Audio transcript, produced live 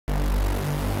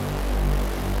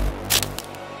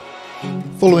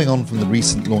Following on from the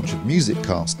recent launch of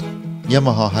MusicCast,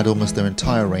 Yamaha had almost their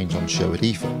entire range on show at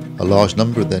IFA. A large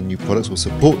number of their new products will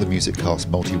support the MusicCast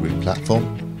multi-room platform,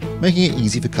 making it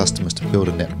easy for customers to build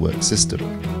a network system.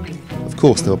 Of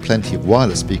course, there were plenty of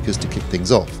wireless speakers to kick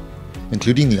things off,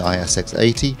 including the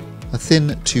ISX80, a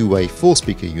thin two-way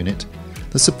 4-speaker unit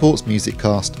that supports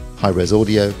MusicCast, high-res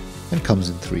audio, and comes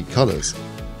in 3 colours.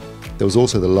 There was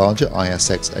also the larger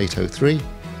ISX803,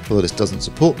 although this doesn't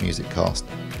support MusicCast.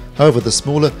 However, the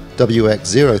smaller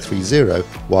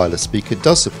WX030 wireless speaker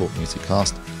does support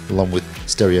MusicCast, along with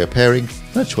stereo pairing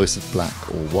and a choice of black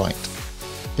or white.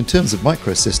 In terms of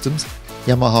microsystems,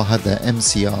 Yamaha had their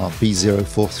MCR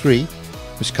B043,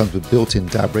 which comes with built-in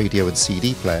DAB radio and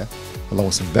CD player, along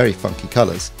with some very funky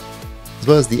colours, as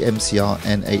well as the MCR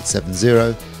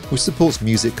N870, which supports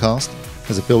MusicCast,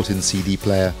 has a built-in CD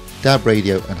player, DAB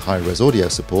radio and high-res audio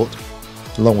support,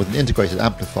 along with an integrated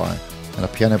amplifier and a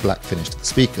piano black finish to the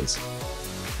speakers.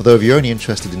 Although if you're only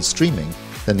interested in streaming,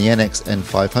 then the NX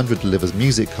N500 delivers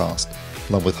MusicCast,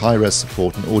 along with high-res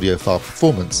support and audiophile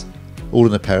performance, all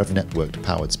in a pair of networked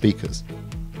powered speakers.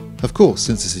 Of course,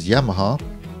 since this is Yamaha,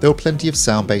 there were plenty of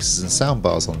sound bases and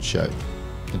soundbars on show.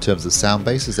 In terms of sound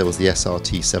bases, there was the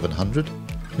SRT 700,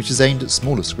 which is aimed at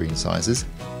smaller screen sizes,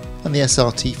 and the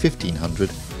SRT 1500,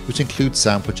 which includes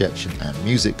sound projection and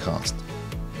MusicCast.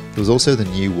 There was also the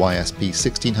new YSP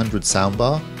 1600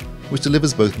 soundbar, which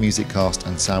delivers both MusicCast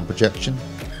and sound projection,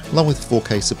 along with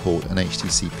 4K support and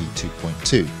HDCP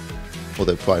 2.2,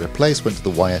 although pride of place went to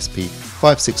the YSP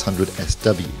 5600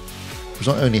 SW, which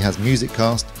not only has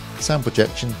MusicCast, sound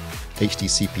projection,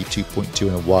 HDCP 2.2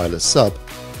 and a wireless sub,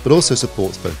 but also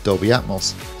supports both Dolby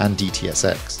Atmos and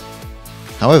DTS:X.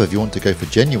 However, if you want to go for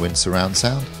genuine surround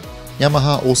sound,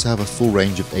 Yamaha also have a full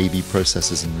range of AV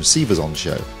processors and receivers on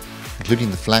show,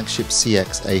 including the flagship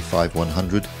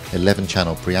CX-A5100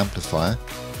 11-channel preamplifier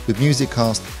with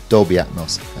MusicCast, Dolby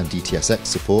Atmos and DTS:X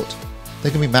support.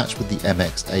 They can be matched with the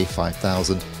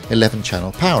MX-A5000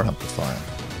 11-channel power amplifier.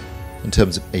 In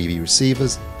terms of AV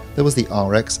receivers, there was the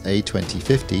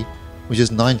RX-A2050, which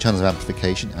has 9 channels of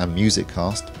amplification and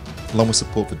MusicCast, along with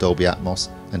support for Dolby Atmos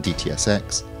and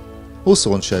DTS:X.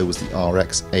 Also on show was the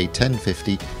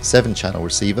RX-A1050 7-channel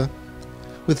receiver,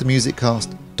 with the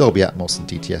MusicCast, Dolby Atmos and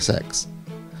DTS:X.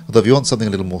 Although if you want something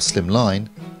a little more slimline,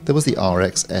 there was the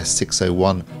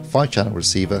RX-S601 5-channel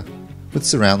receiver with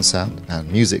surround sound and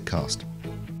MusicCast.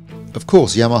 Of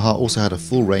course, Yamaha also had a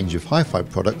full range of HiFi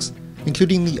products,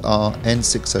 including the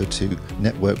RN602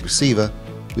 network receiver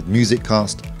with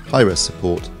MusicCast, high-res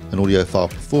support and audiophile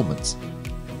performance.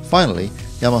 Finally,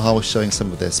 Yamaha was showing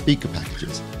some of their speaker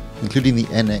packages, including the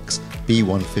NX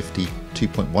B150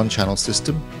 2.1 channel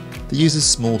system that uses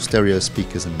small stereo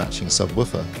speakers and matching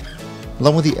subwoofer,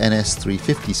 along with the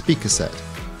NS350 speaker set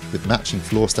with matching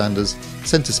floor standers,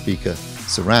 center speaker,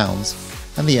 surrounds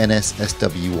and the NS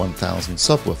SW1000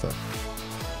 subwoofer,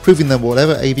 proving that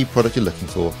whatever AV product you're looking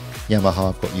for,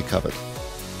 Yamaha have got you covered.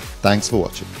 Thanks for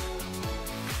watching.